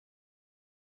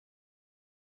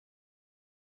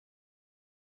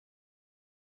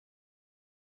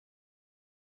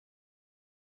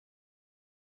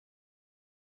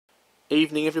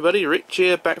Evening everybody, Rich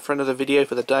here, back for another video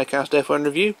for the Diecast F1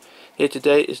 review. Here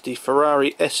today is the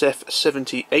Ferrari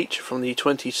SF70H from the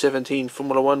 2017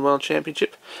 Formula 1 World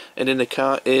Championship, and in the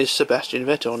car is Sebastian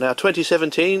Vettel. Now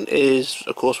 2017 is,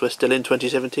 of course we're still in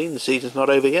 2017, the season's not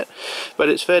over yet, but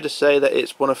it's fair to say that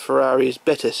it's one of Ferrari's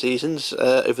better seasons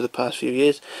over the past few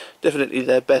years, definitely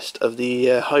their best of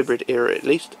the hybrid era at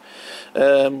least.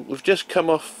 We've just come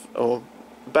off,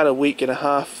 about a week and a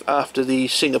half after the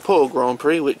Singapore Grand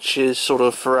Prix, which is sort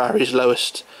of Ferrari's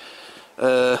lowest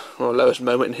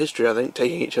moment in history, I think,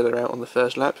 taking each other out on the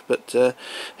first lap. But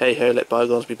hey ho, let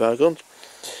bygones be bygones.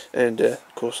 And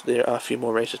of course there are a few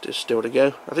more races still to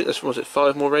go. I think there's, was it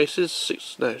 5 more races?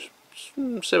 6? No,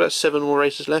 say about 7 more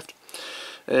races left.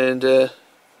 And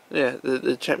yeah,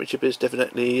 the championship is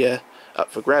definitely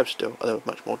up for grabs still, although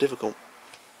much more difficult.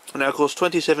 Now of course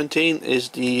 2017 is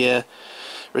the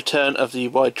return of the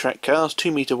wide track cars, 2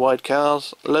 metre wide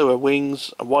cars, lower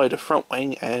wings, a wider front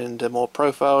wing and more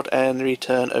profiled, and the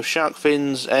return of shark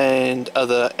fins and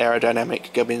other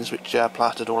aerodynamic gubbins which are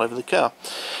plastered all over the car.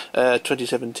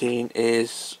 2017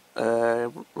 is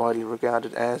widely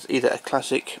regarded as either a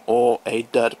classic or a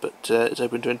dud, but it's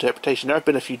open to interpretation. There have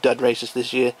been a few dud races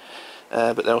this year,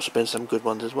 but there have also been some good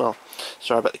ones as well.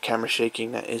 Sorry about the camera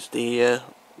shaking, that is the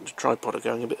tripod are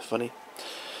going a bit funny.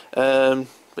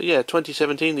 But yeah,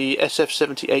 2017, the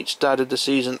SF70H started the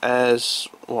season as,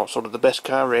 well, sort of the best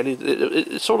car really.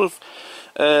 It sort of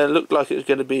looked like it was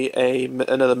going to be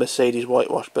another Mercedes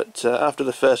whitewash, but after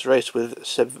the first race with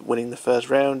Seb winning the first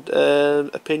round,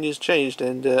 opinions changed,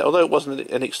 and although it wasn't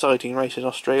an exciting race in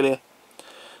Australia,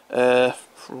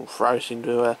 Ferrari seemed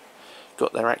to have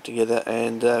got their act together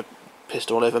and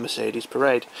pissed all over Mercedes'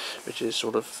 parade, which is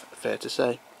sort of fair to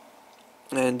say.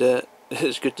 And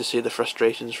it's good to see the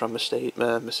frustrations from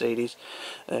Mercedes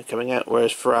coming out,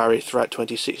 whereas Ferrari throughout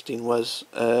 2016 was,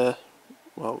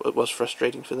 well, it was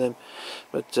frustrating for them.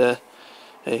 But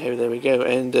hey ho, there we go,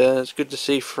 and it's good to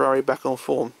see Ferrari back on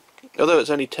form. Although it's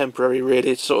only temporary really,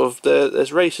 it's sort of,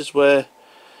 there's races where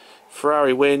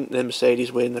Ferrari win, then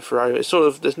Mercedes win, then Ferrari. It's sort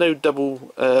of, there's no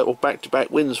double or back-to-back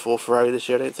wins for Ferrari this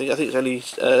year, I don't think. I think it's only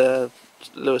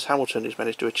Lewis Hamilton who's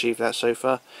managed to achieve that so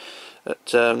far.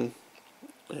 But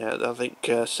yeah, I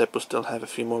think Seb will still have a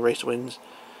few more race wins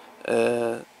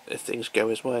if things go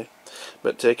his way.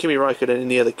 But Kimi Räikkönen in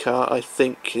the other car, I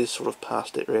think, is sort of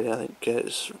past it really. I think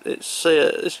it's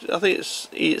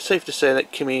safe to say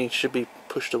that Kimi should be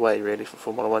pushed away really from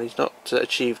Formula 1. He's not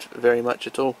achieved very much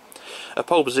at all. A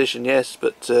pole position, yes,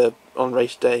 but on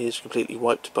race day he's completely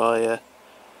wiped by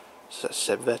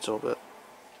Seb Vettel. But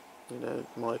you know,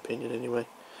 my opinion anyway.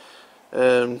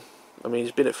 I mean,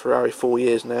 he's been at Ferrari 4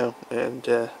 years now, and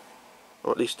or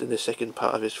at least in the second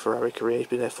part of his Ferrari career, he's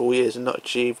been there 4 years and not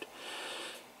achieved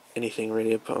anything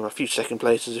really, apart from a few second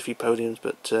places, a few podiums,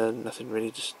 but nothing really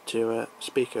just to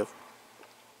speak of.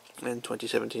 And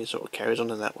 2017 sort of carries on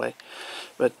in that way.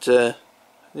 But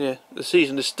yeah, the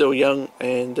season is still young,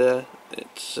 and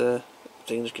it's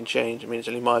things can change. I mean, it's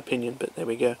only my opinion, but there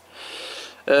we go.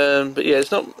 But yeah,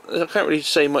 it's not. I can't really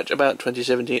say much about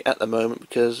 2017 at the moment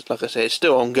because, like I say, it's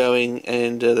still ongoing,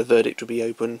 and the verdict will be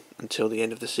open until the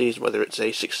end of the season, whether it's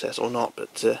a success or not.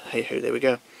 But hey ho, there we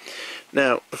go.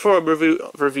 Now, before I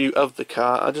review of the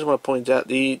car, I just want to point out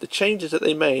the changes that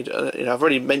they made. You know, I've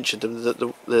already mentioned them,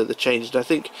 the changes. And I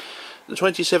think the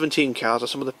 2017 cars are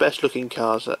some of the best looking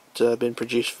cars that have been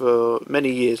produced for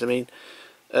many years. I mean,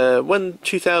 when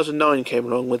 2009 came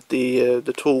along with the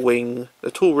tall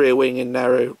rear wing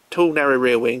and tall narrow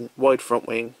rear wing, wide front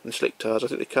wing and slick tyres, I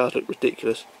think the cars looked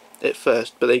ridiculous at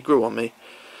first, but they grew on me.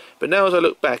 But now as I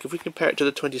look back, if we compare it to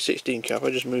the 2016 car, if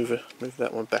I just move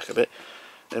that one back a bit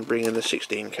and bring in the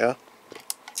 16 car,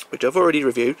 which I've already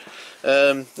reviewed,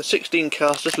 the 16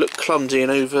 cars just look clumsy and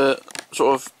over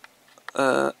sort of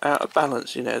out of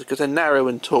balance, you know, because they're narrow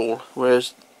and tall,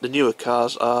 whereas the newer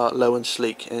cars are low and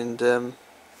sleek and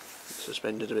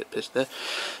suspended a bit pissed there,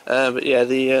 but yeah,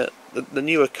 the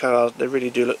newer cars, they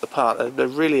really do look the part. They're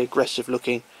really aggressive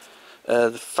looking.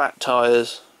 The fat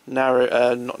tyres,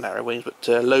 not narrow wings, but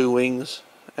low wings,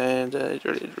 and it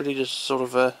really just sort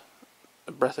of a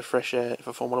breath of fresh air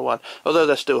for Formula 1. Although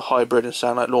they're still hybrid and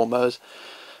sound like lawnmowers,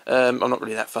 I'm not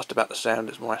really that fussed about the sound.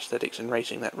 It's more aesthetics and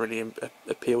racing that really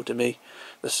appeal to me.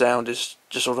 The sound is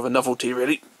just sort of a novelty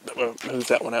really. But we'll move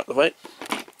that one out of the way.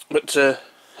 But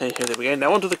hey, there we go.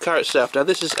 Now onto the car itself. Now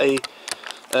this is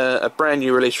a brand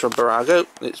new release from Bbuago.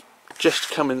 It's just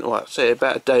come in, well, I'd say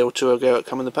about a day or two ago it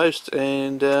come in the post,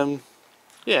 and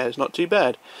yeah, it's not too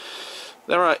bad.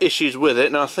 There are issues with it,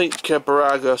 and I think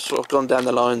Bbuago has sort of gone down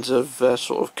the lines of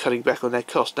sort of cutting back on their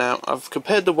cost. Now I've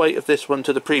compared the weight of this one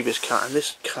to the previous car, and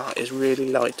this car is really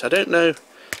light. I don't know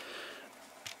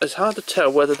it's hard to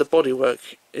tell whether the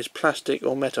bodywork is plastic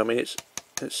or metal. I mean, it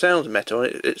sounds metal,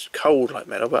 it's cold like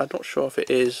metal, but I'm not sure if it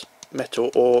is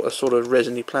metal or a sort of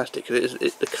resiny plastic.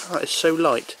 The car is so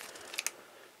light. I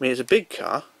mean, it's a big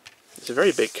car, it's a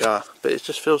very big car, but it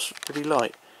just feels pretty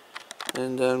light.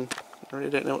 And I really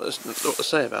don't know what to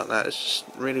say about that. It's just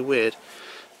really weird.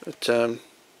 But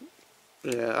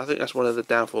yeah, I think that's one of the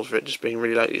downfalls for it just being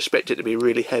really light. You expect it to be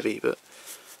really heavy, but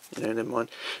you know, never mind.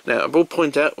 Now, I will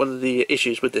point out one of the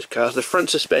issues with this car is the front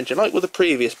suspension. Like with the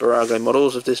previous Bbuago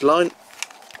models of this line,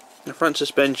 the front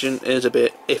suspension is a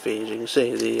bit iffy, as you can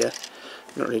see.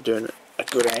 Not really doing a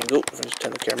good angle. If I just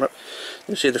turn the camera up, you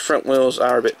can see the front wheels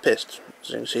are a bit pissed.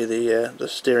 So you can see the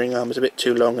steering arm is a bit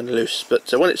too long and loose.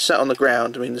 But when it's sat on the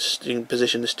ground, I mean, you can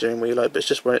position the steering wheel like, but it's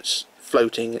just when it's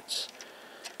floating,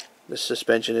 the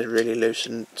suspension is really loose,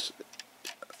 and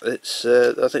it's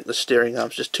I think the steering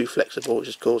arm's just too flexible, which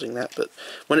is causing that. But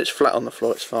when it's flat on the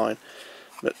floor, it's fine.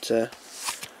 But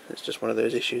it's just one of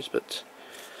those issues. But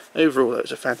overall, though,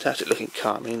 it's a fantastic looking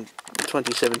car. I mean, the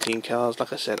 2017 cars,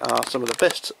 like I said, are some of the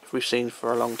best we've seen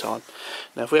for a long time.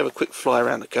 Now, if we have a quick fly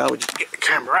around the car, we just get the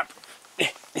camera up.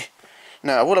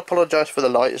 Now, I will apologise for the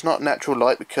light. It's not natural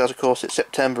light because, of course, it's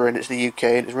September and it's the UK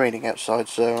and it's raining outside,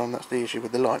 so that's the issue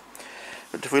with the light.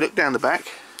 But if we look down the back,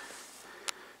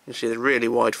 you can see the really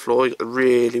wide floor. You've got the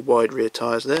really wide rear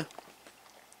tyres there.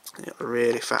 You've got the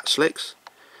really fat slicks.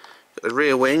 You've got the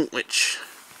rear wing, which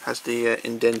has the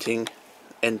indenting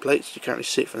end plates. You can't really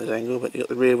see it from this angle, but you've got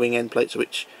the rear wing end plates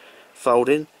which fold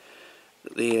in.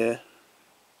 The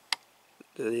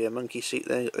monkey seat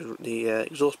there, the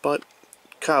exhaust pipe.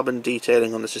 Carbon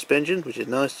detailing on the suspension, which is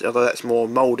nice, although that's more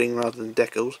moulding rather than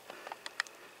decals.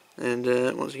 And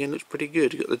once again, looks pretty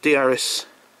good. You've got the DRS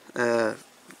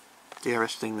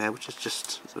thing there, which is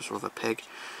just sort of a peg.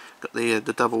 Got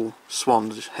the double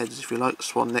swan heads, if you like, the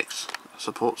swan necks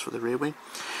supports for the rear wing.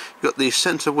 You've got the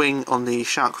centre wing on the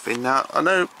shark fin. Now, I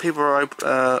know people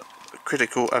are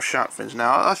critical of shark fins.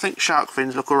 Now, I think shark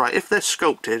fins look alright if they're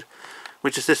sculpted,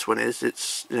 which is this one is.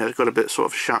 It's, you know, it's got a bit sort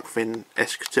of shark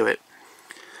fin-esque to it.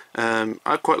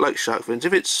 I quite like shark fins.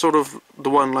 If it's sort of the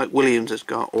one like Williams has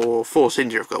got, or Force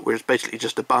India have got, where it's basically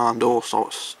just a barn door sort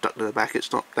of stuck to the back,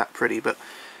 it's not that pretty. But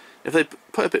if they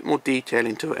put a bit more detail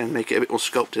into it and make it a bit more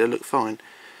sculpted, it'll look fine.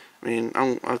 I mean,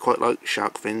 I quite like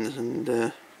shark fins, and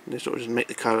they sort of just make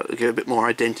the car give a bit more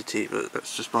identity, but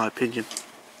that's just my opinion.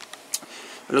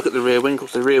 And look at the rear wing. Of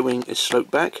course, the rear wing is sloped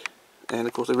back, and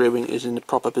of course the rear wing is in the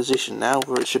proper position now,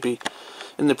 where it should be.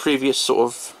 In the previous sort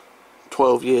of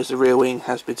 12 years, the rear wing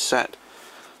has been sat,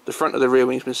 the front of the rear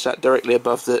wing has been sat directly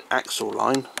above the axle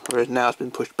line, whereas now it's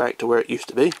been pushed back to where it used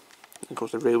to be. And of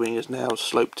course the rear wing is now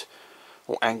sloped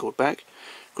or angled back.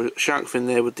 Got a shark fin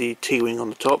there with the T-wing on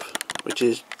the top, which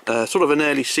is sort of an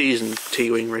early season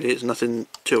T-wing really. It's nothing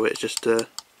to it, it's just a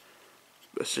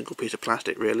single piece of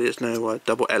plastic really. There's no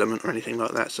double element or anything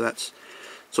like that, so that's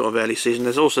sort of early season.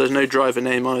 There's no driver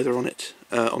name either on it,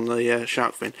 on the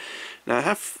shark fin.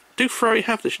 Now do Ferrari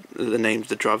have the names of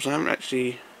the drivers? I haven't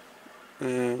actually.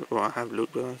 Well, I have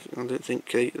looked, but I don't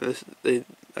think I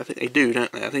think they do,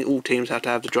 don't they? I think all teams have to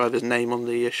have the driver's name on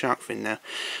the shark fin now.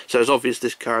 So it's obvious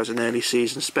this car is an early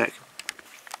season spec.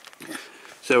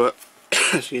 So,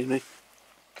 excuse me.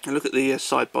 And look at the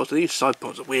side pods. These side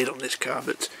pods are weird on this car,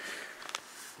 but it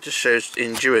just shows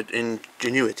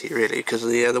ingenuity really, because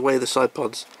the way the side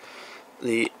pods,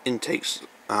 the intakes.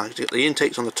 You've got the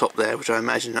intakes on the top there, which I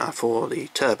imagine are for the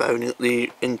turbo, and you've got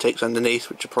the intakes underneath,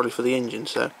 which are probably for the engine.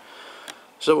 So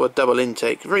a double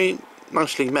intake, very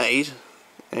nicely made,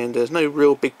 and there's no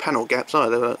real big panel gaps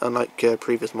either, unlike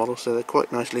previous models. So they're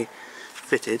quite nicely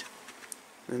fitted,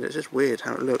 and it's just weird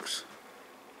how it looks.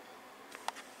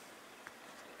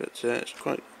 But it's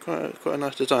quite a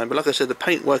nice design. But like I said, the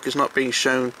paintwork is not being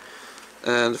shown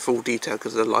the full detail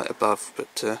because of the light above.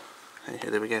 But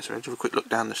here, there we go. So let's have a quick look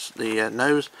down the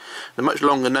nose. The much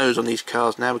longer nose on these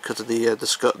cars now because of the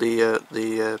sculpting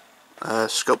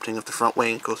of the front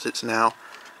wing. Of course, it's now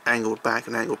angled back,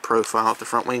 an angled profile of the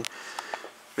front wing,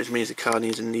 which means the car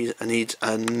needs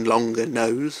a longer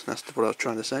nose. That's what I was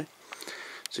trying to say.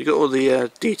 So you've got all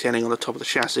the detailing on the top of the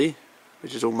chassis,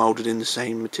 which is all moulded in the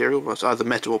same material. Well, it's either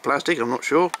metal or plastic. I'm not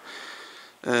sure.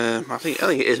 I think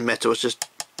it is metal. It's just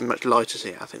much lighter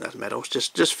here. I think that's metal.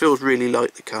 It just feels really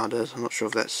light, the car does. I'm not sure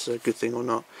if that's a good thing or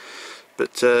not.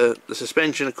 But the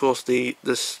suspension, of course, the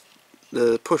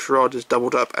push rod is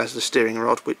doubled up as the steering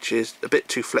rod, which is a bit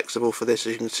too flexible for this.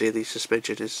 As you can see, the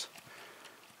suspension is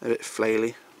a bit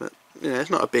flaily, but you know, it's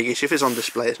not a big issue. If it's on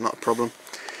display, it's not a problem.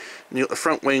 And you've got the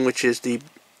front wing, which is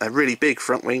a really big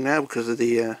front wing now because of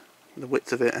the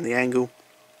width of it and the angle.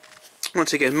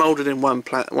 Once again, moulded in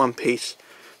one piece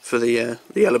for the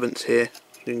elements here.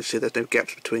 You can see there's no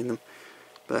gaps between them,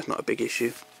 but that's not a big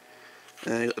issue.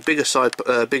 You've got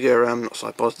the bigger not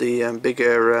side pods, the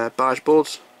bigger barge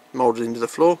boards moulded into the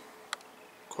floor,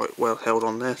 quite well held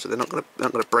on there, so they're not going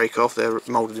to break off. They're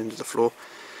moulded into the floor.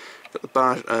 Got the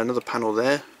barge, another panel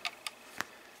there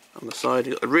on the side.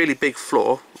 You've got a really big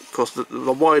floor. Of course, the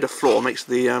wider floor makes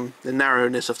the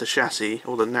narrowness of the chassis,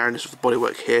 or the narrowness of the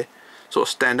bodywork here, sort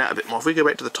of stand out a bit more. If we go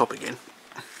back to the top again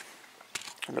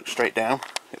and look straight down,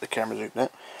 get the camera zoomed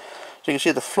out, so you can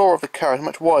see the floor of the car is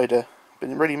much wider, but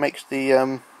it really makes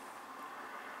the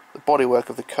bodywork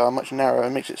of the car much narrower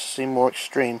and makes it seem more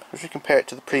extreme. If you compare it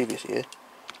to the previous year,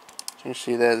 so you can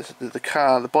see there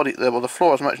the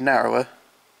floor is much narrower.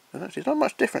 There's not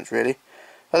much difference really.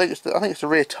 I think it's the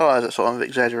rear tyres that sort of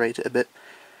exaggerate it a bit,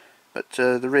 but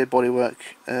the rear bodywork,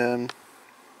 yeah,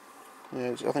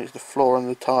 I think it's the floor and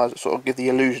the tyres that sort of give the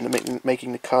illusion of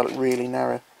making the car look really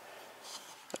narrow.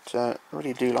 But I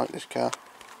really do like this car,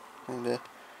 and from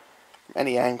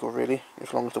any angle really,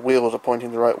 as long as the wheels are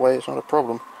pointing the right way, it's not a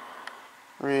problem.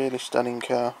 Really stunning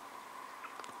car,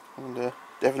 and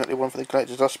definitely one for the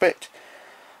collectors. I expect,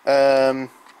 I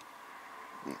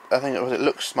think it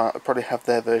looks smart. They'll probably have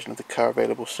their version of the car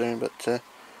available soon, but yeah,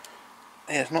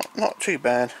 it's not too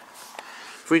bad.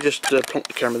 If we just plonk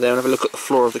the camera there and have a look at the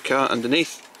floor of the car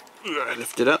underneath,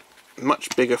 lift it up,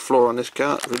 much bigger floor on this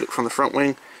car. If we look from the front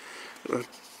wing,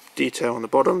 detail on the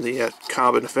bottom, the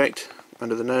carbon effect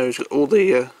under the nose, got all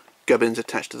the gubbins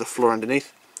attached to the floor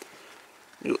underneath.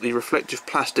 You've got the reflective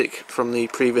plastic from the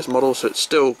previous model, so it's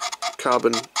still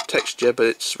carbon texture but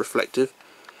it's reflective.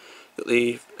 Got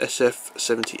the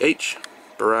SF70H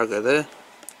Bbuago there,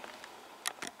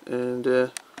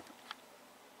 and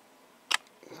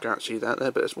can't see that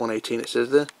there, but it's 118 it says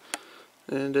there,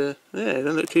 and yeah, it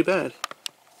doesn't look too bad.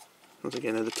 Once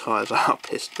again, the tyres are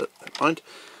pissed, but never mind.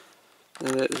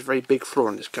 And there's a very big floor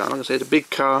on this car. Like I say, it's a big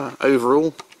car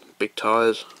overall, big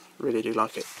tyres. Really do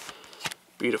like it.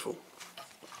 Beautiful.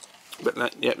 But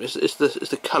yeah, it's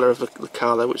the colour of the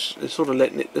car though, which is sort of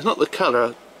letting it. It's not the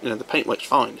colour, you know. The paintwork's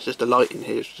fine. It's just the light in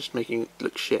here. It's just making it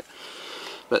look shit.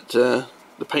 But the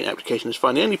paint application is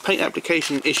fine. The only paint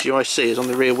application issue I see is on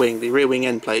the rear wing. The rear wing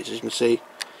end plates, as you can see,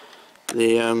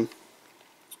 the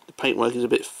paintwork is a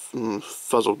bit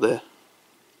fuzzled there.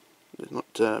 It's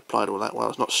not applied all that well.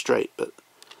 It's not straight, but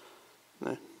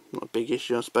no, not a big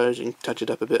issue, I suppose. You can touch it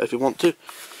up a bit if you want to.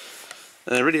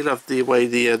 I really love the way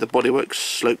the bodywork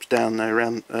slopes down there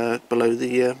around below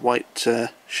the white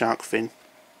shark fin.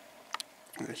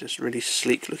 It's just a really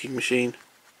sleek looking machine,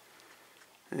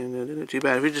 and not too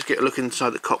bad. If we just get a look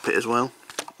inside the cockpit as well,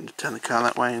 and turn the car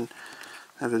that way and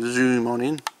have a zoom on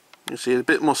in, you'll see a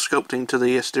bit more sculpting to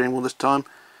the steering wheel this time,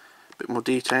 a bit more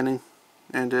detailing,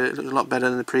 and it looks a lot better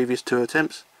than the previous two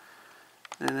attempts,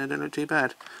 and it don't look too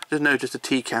bad. Just noticed the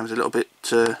T-cam's a little bit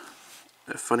a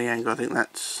funny angle. I think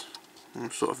that's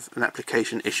sort of an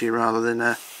application issue rather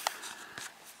than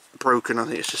broken. I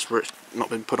think it's just where it's not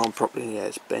been put on properly. Yeah,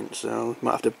 it's bent, so I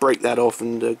might have to break that off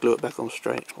and glue it back on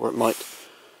straight, or it might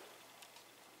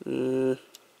I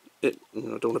don't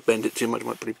want to bend it too much, it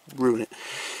might probably ruin it,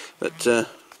 but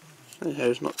anyhow,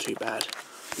 it's not too bad.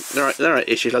 There are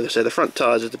issues, like I said. The front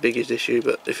tyres is the biggest issue,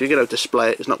 but if you're going to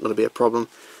display it, it's not going to be a problem.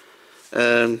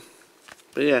 But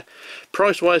yeah,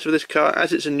 price wise for this car,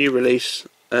 as it's a new release,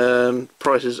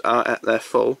 prices are at their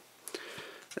full.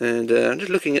 And I'm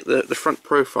just looking at the front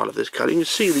profile of this car. You can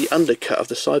see the undercut of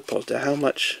the side pods there, how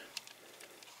much,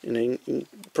 you can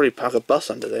probably park a bus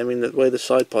under there. I mean, the way the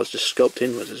side pods just sculpt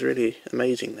inwards is really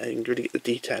amazing there. You can really get the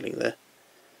detailing there.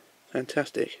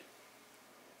 Fantastic.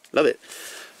 Love it.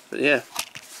 But yeah,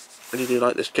 really do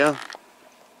like this car.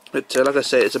 But like I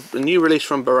say, it's a new release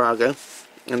from Bbuago,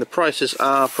 and the prices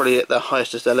are probably at the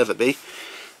highest as they'll ever be.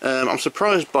 I'm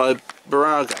surprised by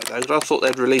Bbuago though, because I thought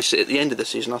they'd release it at the end of the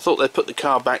season. I thought they'd put the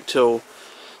car back till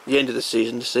the end of the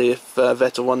season to see if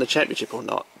Vettel won the championship or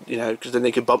not, because then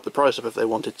they could bump the price up if they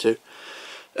wanted to.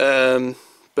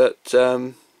 But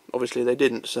obviously they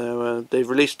didn't, so they've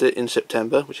released it in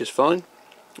September, which is fine.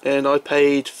 And I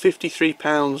paid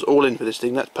 £53 all in for this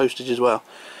thing. That's postage as well.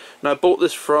 Now I bought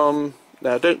this from,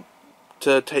 now don't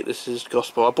take this as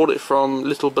gospel, I bought it from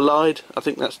Little Bbuago. I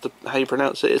think that's how you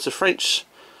pronounce it. It's a French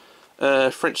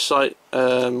site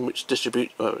which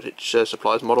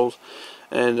supplies models,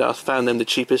 and I found them the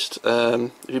cheapest.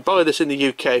 If you buy this in the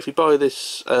UK, if you buy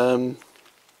this in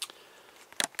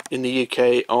the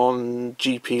UK on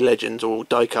GP Legends or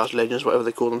Diecast Legends, whatever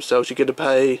they call themselves, you're going to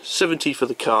pay £70 for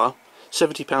the car,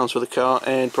 £70 for the car,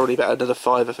 and probably about another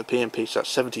 £5 for P&P, so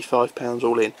that's £75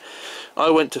 all in. I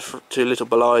went to Little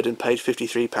Bbuago and paid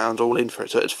 £53 all in for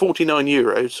it, so it's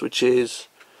 €49, which is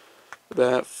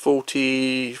about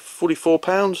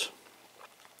 £44,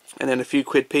 and then a few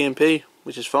quid P&P,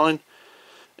 which is fine,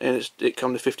 and it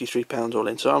comes to £53 all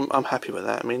in. So I'm happy with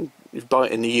that. I mean, if you buy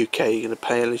it in the UK, you're going to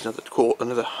pay at least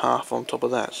another half on top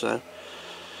of that. So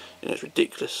it's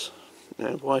ridiculous.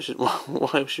 Why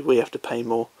should we have to pay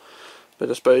more? But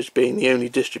I suppose being the only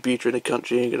distributor in the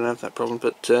country, you're going to have that problem.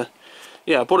 But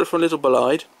yeah, I bought it from Little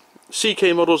Belied.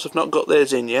 CK models have not got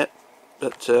theirs in yet,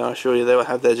 but I assure you they will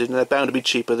have theirs in. They're bound to be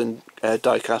cheaper than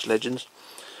Diecast Legends.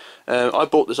 I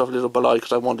bought this off Little Belied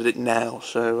because I wanted it now,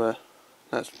 so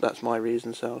that's my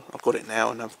reason. So I've got it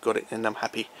now, and I've got it, and I'm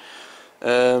happy.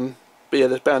 But yeah,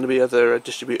 there's bound to be other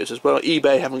distributors as well.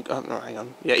 eBay haven't. Oh, no, hang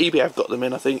on. Yeah, eBay have got them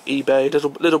in. I think eBay,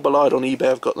 Little Belied on eBay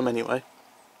have got them anyway,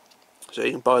 so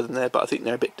you can buy them there. But I think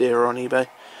they're a bit dearer on eBay.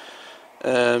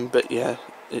 But yeah,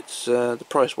 it's the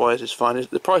price wise is fine.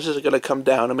 The prices are going to come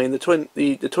down. I mean, the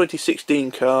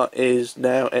 2016 car is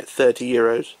now at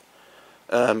 €30,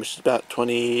 which is about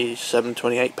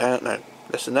 £27-28. No,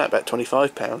 less than that, about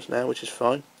 £25 now, which is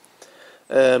fine.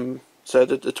 So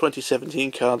the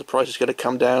 2017 car, the price is going to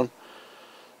come down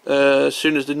as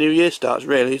soon as the new year starts,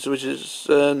 really, which is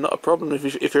not a problem.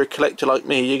 If you're a collector like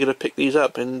me, you're going to pick these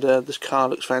up, and this car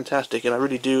looks fantastic, and I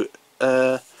really do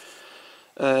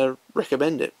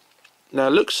recommend it. Now,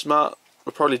 Look Smart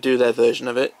will probably do their version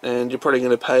of it, and you're probably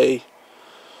going to pay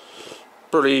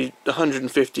probably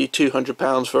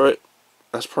 £150-200 for it.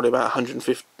 That's probably about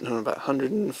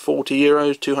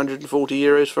 €140,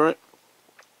 €240 for it.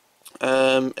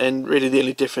 And really the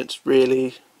only difference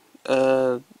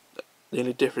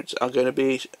are going to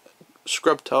be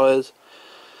scrub tyres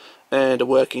and a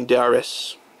working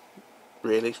DRS.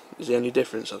 Really is the only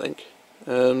difference, I think.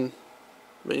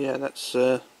 But yeah, that's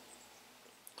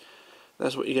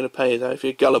what you're going to pay, though. If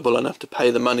you're gullible enough to pay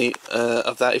the money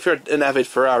of that. If you're an avid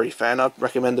Ferrari fan, I'd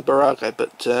recommend the Bbuago.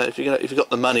 But if you've got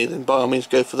the money, then by all means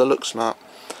go for the Look Smart.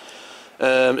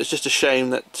 It's just a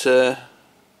shame that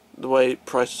the way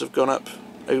prices have gone up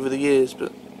over the years,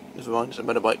 but never mind. It's a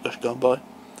motorbike just gone by.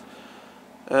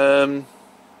 I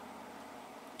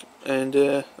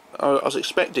was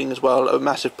expecting as well a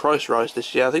massive price rise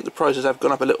this year. I think the prices have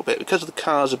gone up a little bit because the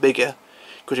cars are bigger.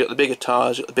 Because you've got the bigger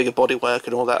tyres, you've got the bigger bodywork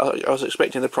and all that. I was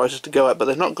expecting the prices to go up, but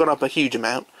they've not gone up a huge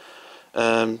amount.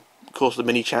 Of course, the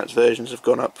Minichamps versions have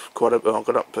gone up gone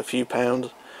up a few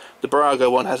pounds. The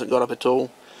Bbuago one hasn't gone up at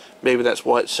all. Maybe that's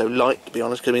why it's so light, to be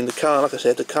honest. Because I mean, the car, like I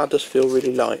said, the car does feel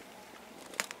really light.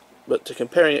 But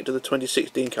comparing it to the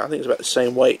 2016 car, I think it's about the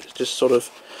same weight. It's just sort of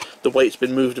the weight's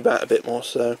been moved about a bit more.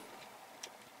 So,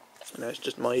 it's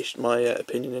just my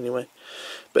opinion anyway.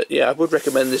 But yeah, I would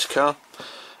recommend this car.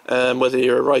 Whether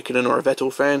you're a Räikkönen or a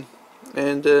Vettel fan,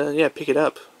 and yeah, pick it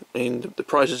up. I mean, the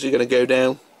prices are going to go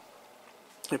down.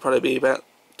 It'll probably be about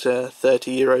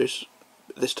 €30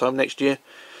 this time next year,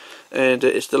 and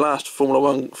it's the last Formula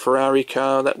 1 Ferrari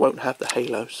car that won't have the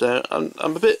halo. So I'm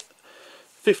a bit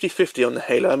 50-50 on the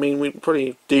halo. I mean, we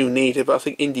probably do need it, but I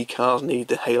think Indy cars need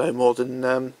the halo more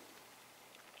than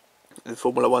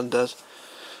Formula 1 does.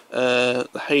 The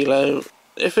halo,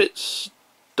 if it's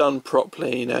done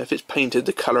properly, if it's painted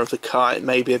the colour of the car, it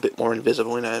may be a bit more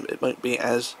invisible, it won't be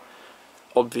as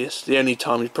obvious. The only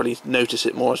time you probably notice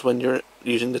it more is when you're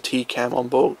using the T-cam on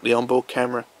board, the onboard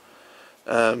camera.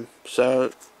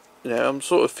 So, I'm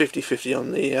sort of 50-50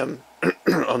 on the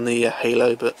on the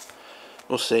halo, but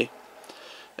we'll see.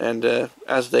 And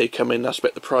as they come in, I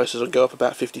expect the prices will go up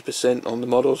about 50% on the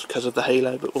models because of the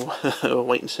halo, but we'll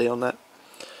wait and see on that.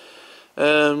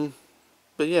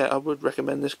 But yeah, I would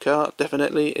recommend this car,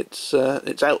 definitely. It's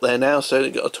out there now, so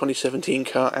they've got a 2017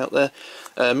 car out there.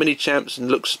 Minichamps and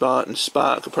Look Smart and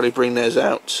S.p.A could probably bring theirs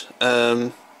out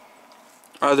either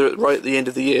right at the end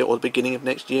of the year or the beginning of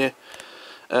next year.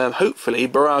 Hopefully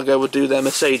Bbuago will do their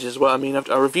Mercedes as well. I mean,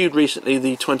 I reviewed recently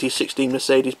the 2016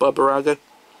 Mercedes by Bbuago,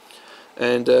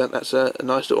 and that's a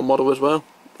nice little model as well.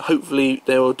 Hopefully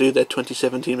they will do their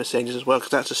 2017 Mercedes as well,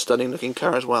 because that's a stunning looking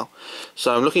car as well.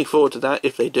 So I'm looking forward to that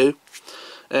if they do.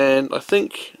 And I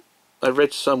think I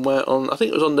read somewhere I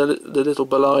think it was on the Little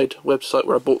Belied website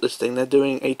where I bought this thing, they're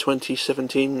doing a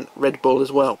 2017 Red Bull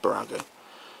as well, Bbuago.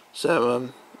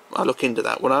 So I'll look into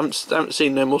that one. I haven't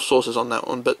seen no more sources on that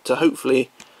one, but hopefully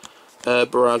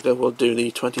Bbuago will do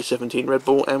the 2017 Red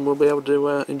Bull and we'll be able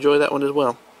to enjoy that one as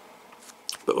well.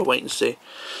 But we'll wait and see.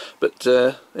 But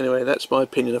anyway, that's my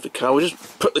opinion of the car. We'll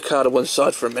just put the car to one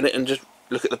side for a minute and just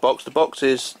look at the box. The box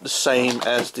is the same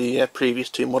as the previous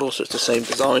two models, so it's the same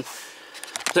design.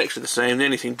 It's actually the same. The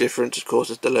only thing different, of course,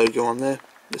 is the logo on there,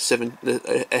 the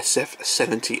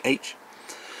SF70H.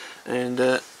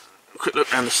 And quick look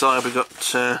down the side. We've got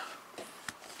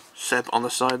Seb on the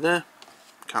side there.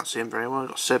 Can't see him very well. We've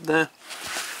got Seb there.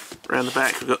 around the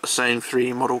back we've got the same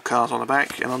 3 model cars on the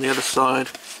back, and on the other side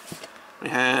we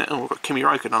have, oh, we've got Kimi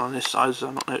Räikkönen on this side, so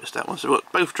I've not noticed that one. So we've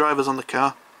got both drivers on the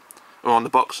car, or on the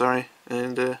box, sorry,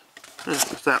 and yeah,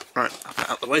 that's that. Right, I'll put that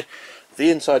out the way. The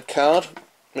inside card,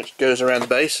 which goes around the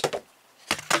base,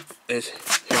 is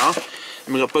here,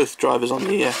 and we've got both drivers on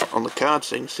the card,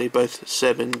 so you can see both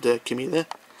Seb and Kimi there,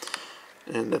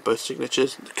 and they're both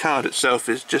signatures. The card itself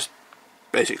is just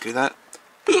basically that.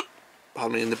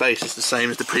 Pardon me, and the base is the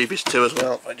same as the previous 2 as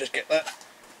well. If I just get that,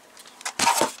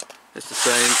 it's the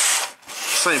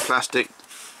same plastic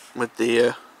with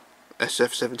the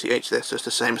SF70H there, so it's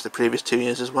the same as the previous 2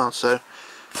 years as well. So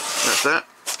that's that.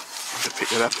 I'm going to pick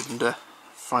that up and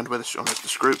find where the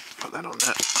screw, put that on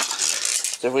there.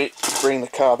 So we bring the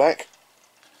car back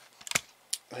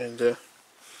and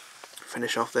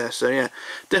finish off there. So yeah,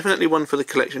 definitely one for the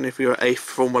collection if you're a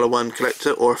Formula 1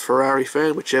 collector or a Ferrari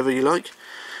fan, whichever you like.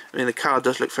 I mean, the car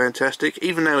does look fantastic,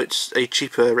 even though it's a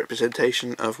cheaper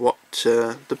representation of what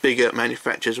the bigger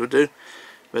manufacturers would do.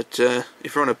 But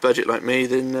if you're on a budget like me,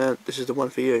 then this is the one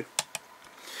for you.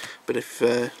 But if,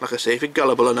 like I say, if you're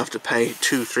gullible enough to pay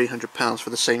 £200–300 for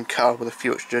the same car with a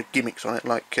few extra gimmicks on it,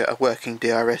 like a working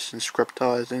DRS and scrub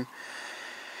tyres, then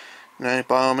you know,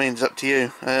 by all means, up to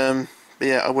you. But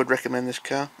yeah, I would recommend this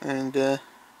car, and yeah,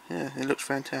 it looks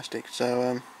fantastic.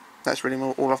 So that's really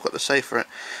all I've got to say for it.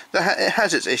 It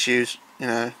has its issues, you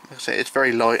know. Like I say, it's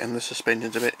very light and the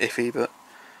suspension's a bit iffy, but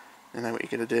you know what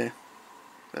you're gonna do.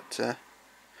 But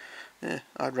yeah,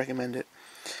 I'd recommend it.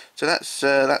 So that's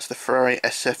the Ferrari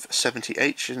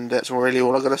SF70H, and that's really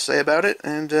all I've got to say about it.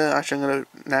 And actually, I'm going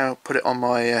to now put it on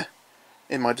my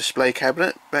in my display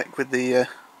cabinet, back with the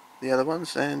other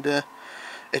ones, and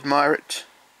admire it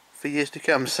for years to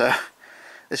come. So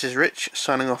this is Rich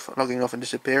signing off, logging off and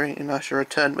disappearing, and I shall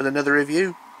return with another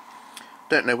review.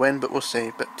 Don't know when, but we'll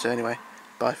see. But anyway,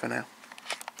 bye for now.